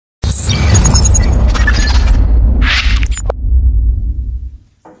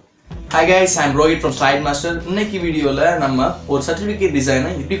Hi guys, I'm Rohit from Slide Master. இன்னைக்கு வீடியோல நம்ம ஒரு சர்டிபிகேட்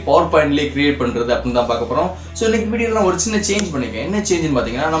டிசைனை எப்படி PowerPointலயே கிரியேட் பண்றது அப்படினு தான் பார்க்க போறோம். சோ இன்னைக்கு வீடியோல நான் ஒரு சின்ன சேஞ்ச் பண்ணிருக்கேன். என்ன சேஞ்ச்னு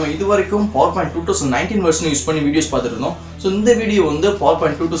பாத்தீங்கன்னா நம்ம இதுவரைக்கும் PowerPoint 2019 வெர்ஷன் யூஸ் பண்ணி வீடியோஸ் பார்த்துட்டு இருந்தோம். சோ இந்த வீடியோ வந்து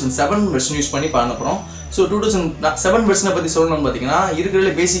PowerPoint 2007 வெர்ஷன் யூஸ் பண்ணி பண்ண போறோம். சோ 2007 வெர்ஷனை பத்தி சொல்லணும்னு பாத்தீங்கன்னா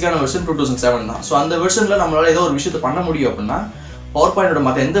இருக்கிறதுல பேசிக்கான வெர்ஷன் 2007 தான். சோ அந்த வெர்ஷன்ல நம்மளால ஏதோ ஒரு விஷயத்தை பண்ண முடியும் அப்படினா PowerPointோட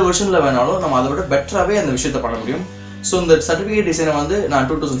மத்த எந்த வெர்ஷன்ல வேணாலும் நம்ம அதை விட பெட்டராவே அந்த விஷயத்தை பண்ண முடியும். So இந்த சர்டிபிகேட் டிசைனை வந்து நான்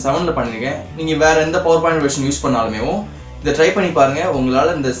 2007ல பண்ணிருக்கேன். நீங்க வேற எந்த PowerPoint வெர்ஷன் யூஸ் பண்ணாலுமே இதை ட்ரை பண்ணி பாருங்க. உங்களால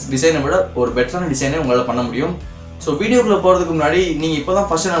இந்த டிசைனை விட ஒரு பெட்டரான டிசைனை உங்களால பண்ண முடியும். ஸோ வீடியோக்குள்ள போறதுக்கு முன்னாடி நீங்க இப்போதான்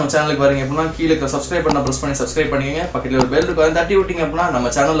ஃபர்ஸ்ட் நம்ம சேனலுக்கு வரீங்க அப்படின்னா கீழே இருக்கிற சப்ஸ்கிரைப் பண்ண ப்ரெஸ் பண்ணி சப்ஸ்கிரைப் பண்ணிக்கங்க. பக்கத்துல ஒரு பெல் இருக்கும், அதை தட்டி விட்டீங்க அப்படின்னா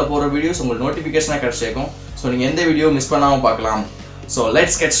நம்ம சேனல்ல போற வீடியோஸ் உங்களுக்கு நோட்டிபிகேஷனா கிடைச்சிருக்கும். ஸோ நீங்க எந்த வீடியோ மிஸ் பண்ணாம பார்க்கலாம். So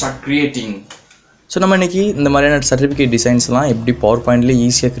let's get start creating. So நம்ம இன்னைக்கு இந்த மாதிரியான சர்டிஃபிகேட் டிசைன்ஸ்லாம் எப்படி PowerPointல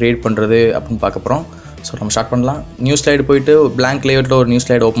ஈஸியாக கிரியேட் பண்ணுறது அப்படின்னு பார்க்க போகிறோம். ஸோ நம்ம ஸ்டார்ட் பண்ணலாம். நியூ ஸ்லைடு போயிட்டு பிளாங்க் லேஅவுட்டில் ஒரு நியூ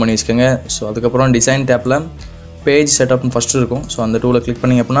ஸ்லைடு ஓப்பன் பண்ணி வச்சுக்கோங்க. ஸோ அதுக்கப்புறம் டிசைன் டேப்பில் பேஜ் செட்டப்னு ஃபஸ்ட்டு இருக்கும். ஸோ அந்த டூவில் கிளிக்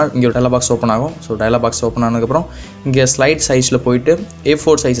பண்ணிங்க அப்படின்னா இங்கே ஒரு டயலாக் பாக்ஸ் ஓப்பன் ஆகும். ஸோ டயலாக் பாக்ஸ் ஓப்பன் ஆனதுக்கப்புறம் இங்கே ஸ்லைட் சைஸில் போயிட்டு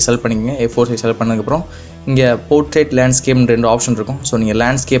A4 சைஸை செலக்ட் பண்ணிக்கோங்க. A4 சைஸ் செலக்ட் பண்ணதுக்கப்புறம் இங்கே போர்ட்ரேட் லேண்ட்ஸ்கேப்னு 2 ஆப்ஷன் இருக்கும். ஸோ நீங்கள்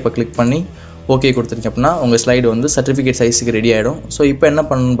லேண்ட்ஸ்கேப்பை கிளிக் பண்ணி ஓகே கொடுத்துருங்க அப்படின்னா உங்கள் ஸ்லைடு வந்து சர்டிஃபிகேட் சைஸுக்கு ரெடி ஆகிடும். ஸோ இப்போ என்ன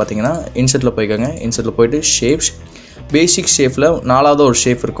பண்ணணும்னு பார்த்தீங்கன்னா இன்செர்ட்டில் போய்க்கோங்க. இன்செர்ட்டில் போயிட்டு ஷேப்ஸ் பேசிக் ஷேப்பில் 4வது ஒரு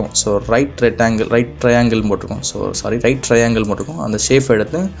ஷேப் இருக்கும். ஸோ ரைட் ட்ரையாங்கிள் போட்டிருக்கோம். ரைட் ட்ரையாங்கிள் போட்டிருக்கோம். அந்த ஷேப்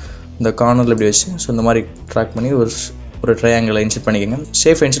எடுத்து இந்த கார்னரில் இப்படி வச்சு ஸோ இந்த மாதிரி ட்ராக் பண்ணி ஒரு ட்ரையாங்கிளை இன்செர்ட் பண்ணிக்கோங்க.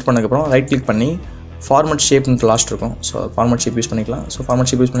 ஷேப் இன்செர்ட் பண்ணதுக்கப்புறம் ரைட் கிளிக் பண்ணி ஃபார்மட் ஷேப்னு லாஸ்ட் இருக்கும். ஸோ ஃபார்மட் ஷேப் யூஸ் பண்ணிக்கலாம். ஸோ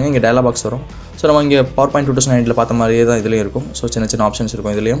ஃபார்மட் ஷேப் யூஸ் பண்ணி இங்கே டயலாக் பாக்ஸ் வரும். ஸோ நம்ம இங்கே PowerPoint 2009 பார்த்த மாதிரியே தான் இதுலேயும் இருக்கும். ஸோ சின்ன சின்ன ஆப்ஷன்ஸ்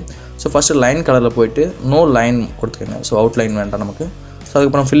இருக்கும் இதுலேயும். ஸோ ஃபஸ்ட்டு லைன் கலரில் போயிட்டு நோ லைன் கொடுத்துக்கோங்க. ஸோ அவுட் லைன் வேண்டாம் நமக்கு. ஸோ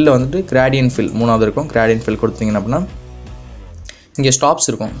அதுக்கப்புறம் ஃபில்லில் வந்துட்டு கிராடியன்ட் ஃபில் 3வது இருக்கும். கிராடியன்ட் ஃபில் கொடுத்தீங்கன்னா அப்படின்னா இங்கே ஸ்டாப்ஸ்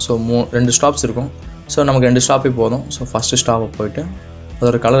இருக்கும். ஸோ 2 ஸ்டாப்ஸ் இருக்கும். ஸோ நமக்கு 2 ஸ்டாப்பே போதும். ஸோ ஃபஸ்ட்டு ஸ்டாப்பை போயிட்டு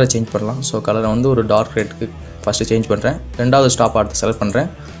அதோட கலரை சேஞ்ச் பண்ணலாம். ஸோ கலரை வந்து ஒரு டார்க் ரெட்டுக்கு ஃபஸ்ட்டு சேஞ்ச் பண்ணுறேன். 2வது ஸ்டாப் அடுத்து செலக்ட் பண்ணுறேன்.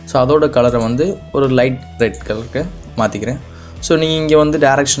 ஸோ அதோட கலரை வந்து ஒரு லைட் ரெட் கலருக்கு மாற்றிக்கிறேன். ஸோ நீங்கள் இங்கே வந்து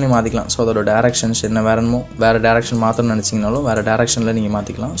டேரெக்ஷனையும் மாற்றிக்கலாம். ஸோ அதோட டேரெக்ஷன்ஸ் என்ன வேறு டேரெக்ஷன் மாற்றணும்னு நினச்சிங்கனாலும் வேறு டேரெக்ஷனில் நீங்கள்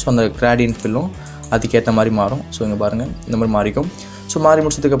மாற்றிக்கலாம். ஸோ அந்த கிராடியன்ட் ஃபில்லும் அதுக்கேற்ற மாதிரி மாறும். ஸோ இங்கே பாருங்கள் இந்த மாதிரி மாறிக்கும். ஸோ மாறி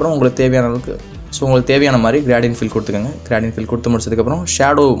முடிச்சதுக்கப்புறம் உங்களுக்கு தேவையான அளவுக்கு உங்களுக்கு தேவையான மாதிரி கிராடியன்ட் ஃபில் கொடுத்துக்கோங்க. கிராடியன்ட் ஃபில் கொடுத்து முடிச்சதுக்கப்புறம்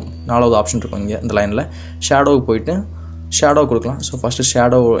ஷேடோ 4வது ஆப்ஷன் இருக்கும். இங்கே இந்த லைனில் ஷேடோவுக்கு போயிட்டு ஷேடோ கொடுக்கலாம். ஸோ ஃபஸ்ட்டு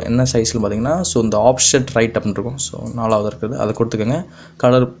ஷேடோ என்ன சைஸில் பார்த்தீங்கன்னா ஸோ இந்த ஆப்ஷெட் ரைட் அப்படின்னு இருக்கும். ஸோ 4வது இருக்குது, அதை கொடுத்துக்கோங்க.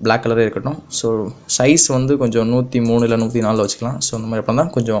 கலர் பிளாக் கலரே இருக்கட்டும். ஸோ சைஸ் வந்து கொஞ்சம் 103 இல்லை 104 வச்சுக்கலாம். ஸோ இந்த மாதிரி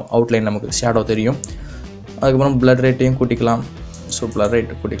தான் கொஞ்சம் அவுட்லைன் நமக்கு ஷேடோ தெரியும். அதுக்கப்புறம் blood ரேட்டையும் கூட்டிக்கலாம். So blood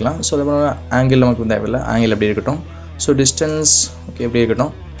rate கூட்டிக்கலாம். So அதுக்கப்புறம் ஆங்கிள் நமக்கு தேவையில்லை, ஆங்கிள் எப்படி இருக்கட்டும். ஸோ டிஸ்டன்ஸ் ஓகே எப்படி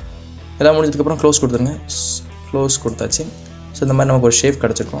இருக்கட்டும். எல்லாம் முடிஞ்சதுக்கப்புறம் க்ளோஸ் கொடுத்துருங்க. க்ளோஸ் கொடுத்தாச்சு. ஸோ இந்த மாதிரி நமக்கு ஒரு ஷேப்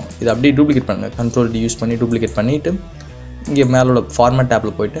கிடச்சிருக்கும். இது அப்படியே டூப்ளிகேட் பண்ணுங்கள். Ctrl+D யூஸ் பண்ணி டூப்ளிகேட் பண்ணிவிட்டு இங்கே மேலோட ஃபார்மேட்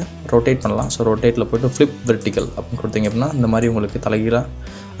டேப்பில் போய்ட்டு ரொட்டேட் பண்ணலாம். ஸோ ரொட்டேட்டில் போய்ட்டு ஃப்ளிப் வெர்டிக்கல் அப்படின்னு கொடுத்தீங்க அப்படின்னா இந்த மாதிரி உங்களுக்கு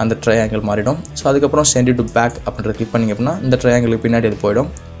தலைகீழாக அந்த ட்ரையாங்கிள் மாறிடும். ஸோ அதுக்கப்புறம் சென்ட் டு பேக் அப்படின்ற கிளிக் பண்ணிங்க அப்படின்னா இந்த ட்ரையாங்கிளுக்கு பின்னாடி அது போயிடும்.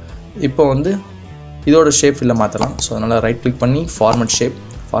 இப்போ வந்து இதோட ஷேப் இல்லை மாற்றலாம். ஸோ அதனால் ரைட் கிளிக் பண்ணி ஃபார்மட்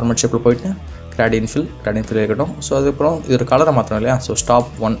ஷேப்பில் போய்ட்டு கிராடியன்ட் ஃபில் இருக்கட்டும். ஸோ அதுக்கப்புறம் இதோட கலரை மாற்றணும் இல்லையா. ஸோ ஸ்டாப்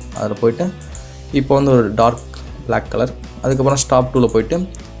 1 அதில் போய்ட்டு இப்போ வந்து ஒரு டார்க் பிளாக் கலர். அதுக்கப்புறம் ஸ்டாப் 2ல் போய்ட்டு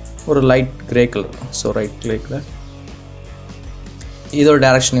ஒரு light grey colour. So right grey colour. இதோட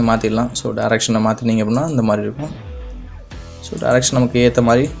டேரெக்ஷனையும் மாற்றிடலாம். ஸோ டேரெக்ஷனை மாற்றினீங்க அப்படின்னா இந்த மாதிரி இருக்கும். ஸோ டேரெக்ஷன் நமக்கு ஏற்ற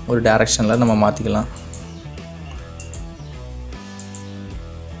மாதிரி ஒரு டேரெக்ஷனில் நம்ம மாற்றிக்கலாம்.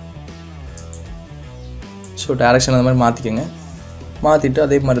 ஸோ டேரெக்ஷன் அந்த மாதிரி மாற்றிக்கோங்க. மாற்றிட்டு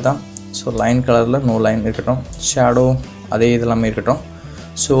அதே மாதிரி தான் ஸோ லைன் கலரில் நோ லைன் இருக்கட்டும். ஷேடோ அதே இதெல்லாமே இருக்கட்டும்.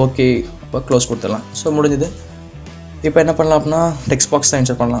 ஸோ ஓகே இப்போ க்ளோஸ் கொடுத்துடலாம். ஸோ முடிஞ்சது. இப்போ என்ன பண்ணலாம் அப்படின்னா டெக்ஸ்ட் பாக்ஸ் தான்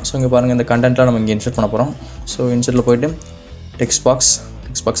இன்சர்ட் பண்ணலாம். ஸோ இங்கே பாருங்கள் இந்த கண்டென்ட்லாம் நம்ம இங்கே இன்சர்ட் பண்ண போகிறோம். ஸோ இன்சர்ட்டில் போய்ட்டு டெக்ஸ்ட்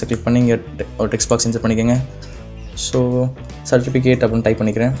பாக்ஸை கிளிக் பண்ணி இங்கே ஒரு டெக்ஸ்ட் பாக்ஸ் இன்சர்ட் பண்ணிக்கோங்க. ஸோ சர்டிஃபிகேட் அப்படின்னு டைப்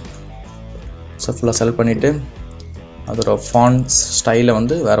பண்ணிக்கிறேன். ஸோ ஃபுல்லாக செலக்ட் பண்ணிவிட்டு அதோட ஃபாண்ட் ஸ்டைலை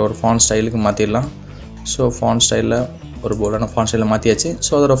வந்து வேறு ஒரு ஃபாண்ட் ஸ்டைலுக்கு மாற்றிடலாம். ஸோ ஃபாண்ட் ஸ்டைலில் ஒரு போல்டான ஃபாண்ட் ஸ்டைலில் மாற்றியாச்சு.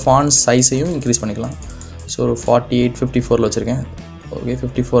 ஸோ அதோட ஃபாண்ட் சைஸையும் இன்க்ரீஸ் பண்ணிக்கலாம். ஸோ ஒரு 48-54 வச்சுருக்கேன். ஓகே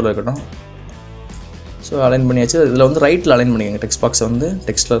 54 இருக்கட்டும். ஸோ அலைன் பண்ணியாச்சு. இதில் வந்து ரைட்டில் அலைன் பண்ணிக்கோங்க. டெக்ஸ்ட் பாக்ஸை வந்து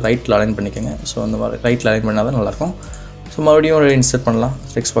டெக்ஸ்ட்டில் ரைட்டில் அலைன் பண்ணிக்கோங்க. ஸோ அந்த மாதிரி ரைட்டில் அலைன் பண்ணால் தான் நல்லாயிருக்கும். ஸோ மறுபடியும் ஒரு இன்சர்ட் பண்ணலாம்.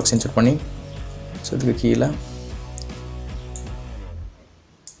 டெக்ஸ்ட் பாக்ஸ் இன்சர்ட் பண்ணி ஸோ இதுக்கு கீழே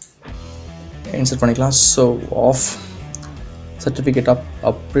இன்சர்ட் பண்ணிக்கலாம். So of certificate of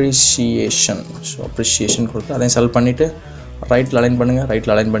appreciation. So appreciation கொடுத்து அதையும் செலக்ட் பண்ணிவிட்டு ரைட்டில் அலைன் பண்ணுங்கள்.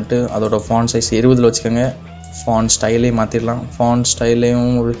 ரைட்டில் அலைன் பண்ணிட்டு அதோட ஃபாண்ட் சைஸ் 20 வச்சுக்கோங்க. ஃபாண்ட் ஸ்டைலையும் மாற்றிடலாம். ஃபாண்ட் ஸ்டைலையும்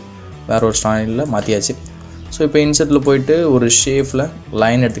வேறு ஒரு ஸ்டைலில் மாற்றியாச்சு. ஸோ இப்போ இன்சர்ட்டில் போயிட்டு ஒரு ஷேப்பில்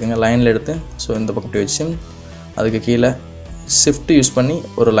லைன் எடுத்துக்கோங்க. லைனில் எடுத்து ஸோ இந்த பக்கம் வச்சு அதுக்கு கீழே ஷிஃப்ட் யூஸ் பண்ணி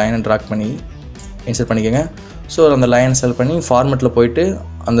ஒரு லைனை ட்ராக் பண்ணி இன்சர்ட் பண்ணிக்கோங்க. ஸோ அந்த லைன் செலக்ட் பண்ணி ஃபார்மெட்டில் போயிட்டு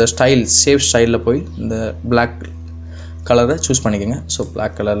அந்த ஸ்டைல் சேவ் ஸ்டைலில் போய் இந்த பிளாக் கலரை சூஸ் பண்ணிக்கோங்க. ஸோ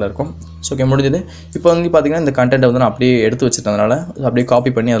பிளாக் கலரில் இருக்கும். ஸோ ஓகே, முடிஞ்சது. இப்போ வந்து பார்த்திங்கன்னா இந்த கண்டென்ட்டை வந்து நான் அப்படியே எடுத்து வச்சுட்டதுனால அப்படியே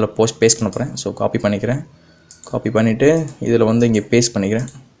காப்பி பண்ணி அதில் பேஸ்ட் பண்ண போகிறேன். ஸோ காப்பி பண்ணிக்கிறேன். காப்பி பண்ணிவிட்டு இதில் வந்து இங்கே பேஸ்ட் பண்ணிக்கிறேன்.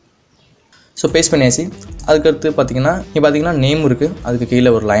 ஸோ பேஸ்ட் பண்ணியாச்சு. அதுக்கடுத்து பார்த்திங்கன்னா இங்கே பார்த்திங்கன்னா நேம் இருக்குது, அதுக்கு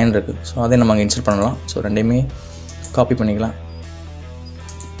கீழே ஒரு லைன் இருக்குது. ஸோ அதை நம்ம அங்கே இன்சர்ட் பண்ணலாம். ஸோ ரெண்டையுமே காப்பி பண்ணிக்கலாம்.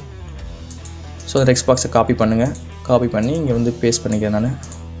 ஸோ அந்த டெக்ஸ்ட் பாக்ஸை காப்பி பண்ணுங்கள். காப்பி பண்ணி இங்கே வந்து பேஸ்ட் பண்ணிக்கிறேன். நான்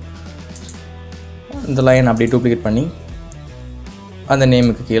இந்த லைன் அப்படியே டூப்ளிகேட் பண்ணி அந்த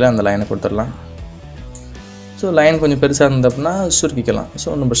நேமுக்கு கீழே அந்த லைனை கொடுத்துடலாம். ஸோ லைன் கொஞ்சம் பெருசாக இருந்தது அப்படின்னா சுருக்கிக்கலாம். ஸோ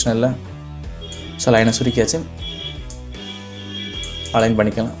ஒன்றும் பிரச்சனை இல்லை. ஸோ லைனை சுருக்கியாச்சு, அலைன்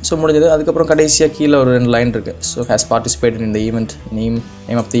பண்ணிக்கலாம். ஸோ முடிஞ்சது. அதுக்கப்புறம் கடைசியாக கீழே ஒரு 2 லைன் இருக்குது. So has participated in the event, name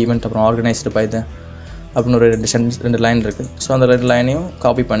of the event, அப்புறம் ஆர்கனைஸ்டு பை த அப்படின்னு ஒரு 2 லைன் இருக்குது. ஸோ அந்த 2 லைனையும்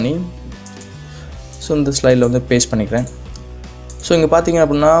காப்பி பண்ணி ஸோ இந்த ஸ்லைடில் வந்து பேஸ்ட் பண்ணிக்கிறேன். ஸோ இங்கே பார்த்தீங்க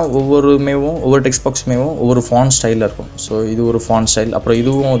அப்படின்னா ஒவ்வொரு டெக்ஸ்ட் பாக்ஸுமேவும் ஒவ்வொரு ஃபாண்ட் ஸ்டைலில் இருக்கும். ஸோ இது ஒரு ஃபாண்ட் ஸ்டைல், அப்புறம்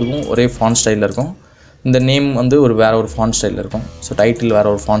இதுவும் ஒரே ஃபாண்ட் ஸ்டைலில் இருக்கும். இந்த நேம் வந்து வேறு ஒரு ஃபாண்ட் ஸ்டைலில் இருக்கும். ஸோ டைட்டில் வேறு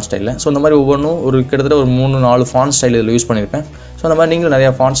ஒரு ஃபாண்ட் ஸ்டைலில். ஸோ இந்த மாதிரி ஒவ்வொன்றும் கிட்டத்தட்ட ஒரு 3-4 ஃபாண்ட் ஸ்டைல் இதில் யூஸ் பண்ணியிருப்பேன். ஸோ அந்த மாதிரி நீங்களும்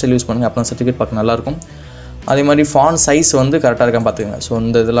நிறையா ஃபாண்ட் ஸ்டைல் யூஸ் பண்ணுங்கள். அப்போ சர்டிஃபிகேட் பார்க்க நல்லாயிருக்கும். அதே மாதிரி ஃபாண்ட் சைஸ் வந்து கரெக்டாக இருக்கான்னு பார்த்துக்கங்க. ஸோ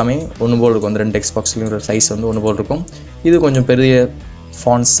இந்த இதெல்லாமே ஒன்று போல் இருக்கும். இந்த 2 டெக்ஸ்ட் பாக்ஸ்லையும் ஒரு சைஸ் வந்து ஒன்று போல் இருக்கும். இது கொஞ்சம் பெரிய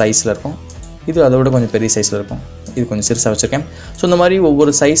ஃபாண்ட் சைஸில் இருக்கும், இது அதை விட கொஞ்சம் பெரிய சைஸில் இருக்கும். இது கொஞ்சம் சிறுசாக வச்சுருக்கேன். ஸோ இந்த மாதிரி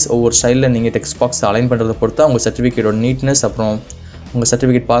ஒவ்வொரு சைஸ் ஒவ்வொரு ஸ்டைலில் நீங்கள் டெக்ஸ்ட் பாக்ஸ் அலைன் பண்ணுறதை பொறுத்தா உங்கள் சர்டிஃபிகேட்டோட நீட்னஸ் அப்புறம் உங்கள்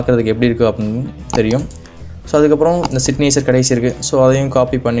சர்டிஃபிகேட் பார்க்குறதுக்கு எப்படி இருக்குது அப்படின்னு தெரியும். ஸோ அதுக்கப்புறம் இந்த சிக்னேச்சர் கடைசி இருக்குது. ஸோ அதையும்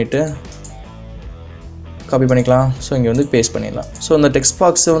காப்பி பண்ணிக்கலாம். ஸோ இங்கே வந்து பேஸ்ட் பண்ணிடலாம். ஸோ இந்த டெக்ஸ்ட்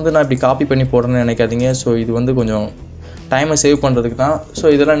பாக்ஸை வந்து நான் இப்படி காப்பி பண்ணி போடுறேன்னு நினைக்காதீங்க. ஸோ இது வந்து கொஞ்சம் டைமை சேவ் பண்ணுறதுக்கு தான். ஸோ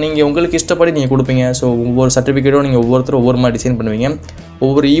இதெல்லாம் நீங்கள் உங்களுக்கு இஷ்டப்படி நீங்கள் கொடுப்பீங்க. ஸோ ஒவ்வொரு சர்டிஃபிகேட்டும் நீங்கள் ஒவ்வொருத்தரும் ஒவ்வொரு மாதிரி டிசைன் பண்ணுவீங்க,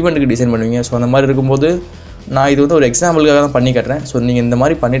 ஒவ்வொரு ஈவெண்ட்டுக்கு டிசைன் பண்ணுவீங்க. ஸோ அந்த மாதிரி இருக்கும்போது நான் இது வந்து ஒரு எக்ஸாம்பிளுக்காக தான் பண்ணி காட்டுறேன். ஸோ நீங்கள் இந்த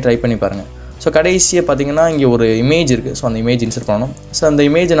மாதிரி பண்ணி ட்ரை பண்ணி பாருங்கள். ஸோ கடைசியாக பார்த்தீங்கன்னா இங்கே ஒரு இமேஜ் இருக்குது. ஸோ அந்த இமேஜ் இன்சர்ட் பண்ணணும். ஸோ அந்த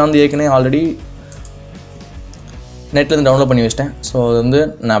இமேஜை நான் வந்து ஏற்கனவே ஆல்ரெடி நெட்லேருந்து டவுன்லோட் பண்ணி வச்சிட்டேன். ஸோ அது வந்து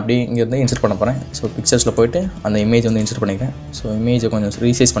நான் அப்படியே இங்கேருந்து இன்சர்ட் பண்ண போகிறேன். ஸோ பிக்சர்ஸில் போய்ட்டு அந்த இமேஜ் வந்து இன்சர்ட் பண்ணிக்கிறேன். ஸோ இமேஜை கொஞ்சம்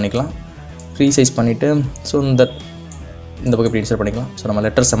ரீசைஸ் பண்ணிக்கலாம். ரீசைஸ் பண்ணிவிட்டு ஸோ இந்த பக்கம் இப்படி இன்சர்ட் பண்ணிக்கலாம். ஸோ நம்ம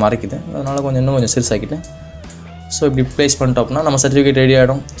லெட்டர்ஸை மறைக்குது, அதனால் இன்னும் கொஞ்சம் சிறுசாக்கிட்டு ஸோ இப்படி ப்ளேஸ் பண்ணிட்டோம் அப்படின்னா நம்ம சர்டிஃபிகேட் ரெடி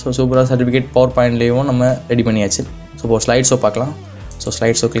ஆகிடும். ஸோ சூப்பராக சர்டிஃபிகேட் பவர் பாயிண்ட்லேயும் நம்ம ரெடி பண்ணியாச்சு. ஸோ இப்போ ஸ்லைட் ஷோ பார்க்கலாம். ஸோ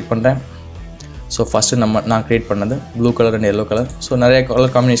ஸ்லைட் ஷோ கிளிக் பண்ணுறேன். ஸோ ஃபஸ்ட்டு நான் க்ரியேட் பண்ணது blue colour and yellow colour. So நிறைய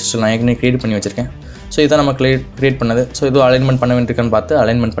கலர் காம்பினேஷன்ஸ் நான் ஏற்கனவே க்ரியேட் பண்ணி வச்சுருக்கேன். ஸோ இதான் நம்ம க்ரியேட் பண்ணது. ஸோ எதுவும் அலைன்மெண்ட் பண்ண வேண்டியிருக்கான்னு பார்த்து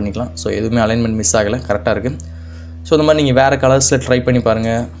அலைன்மெண்ட் பண்ணிக்கலாம். ஸோ எதுவுமே அலைன்மெண்ட் மிஸ் ஆகலை, கரெக்டாக இருக்குது. ஸோ இந்த மாதிரி நீங்கள் வேறு கலர்ஸில் ட்ரை பண்ணி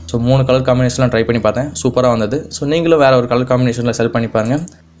பாருங்கள். ஸோ 3 கலர் காம்பினேஷன்லாம் ட்ரை பண்ணி பார்த்தேன், சூப்பராக வந்தது. ஸோ நீங்களும் வேறு ஒரு கலர் காம்பினேஷனில் செலக்ட் பண்ணி பாருங்கள்.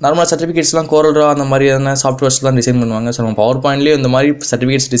 நார்மலாக சர்டிஃபிகேட்ஸ்லாம் கோரல்ரா அந்த மாதிரியான சாஃப்ட்வேர்ஸ்லாம் டிசைன் பண்ணுவாங்க. ஸோ நம்ம பவர் பாயிண்ட்லேயே இந்த மாதிரி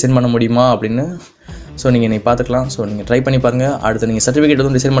சர்டிஃபிகேட்ஸ் டிசைன் பண்ண முடியுமா அப்படின்னு ஸோ நீங்கள் பார்த்துக்கலாம். ஸோ நீங்கள் ட்ரை பண்ணி பாருங்கள். அடுத்து நீங்கள் சர்டிஃபிகேட்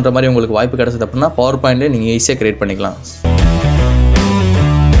வந்து டிசைன் பண்ணுற மாதிரி உங்களுக்கு வாய்ப்பு கிடச்சது அப்படின்னா பவர் பாயிண்ட்லேயே நீங்கள் ஈஸியாக க்ரியேட் பண்ணிக்கலாம்.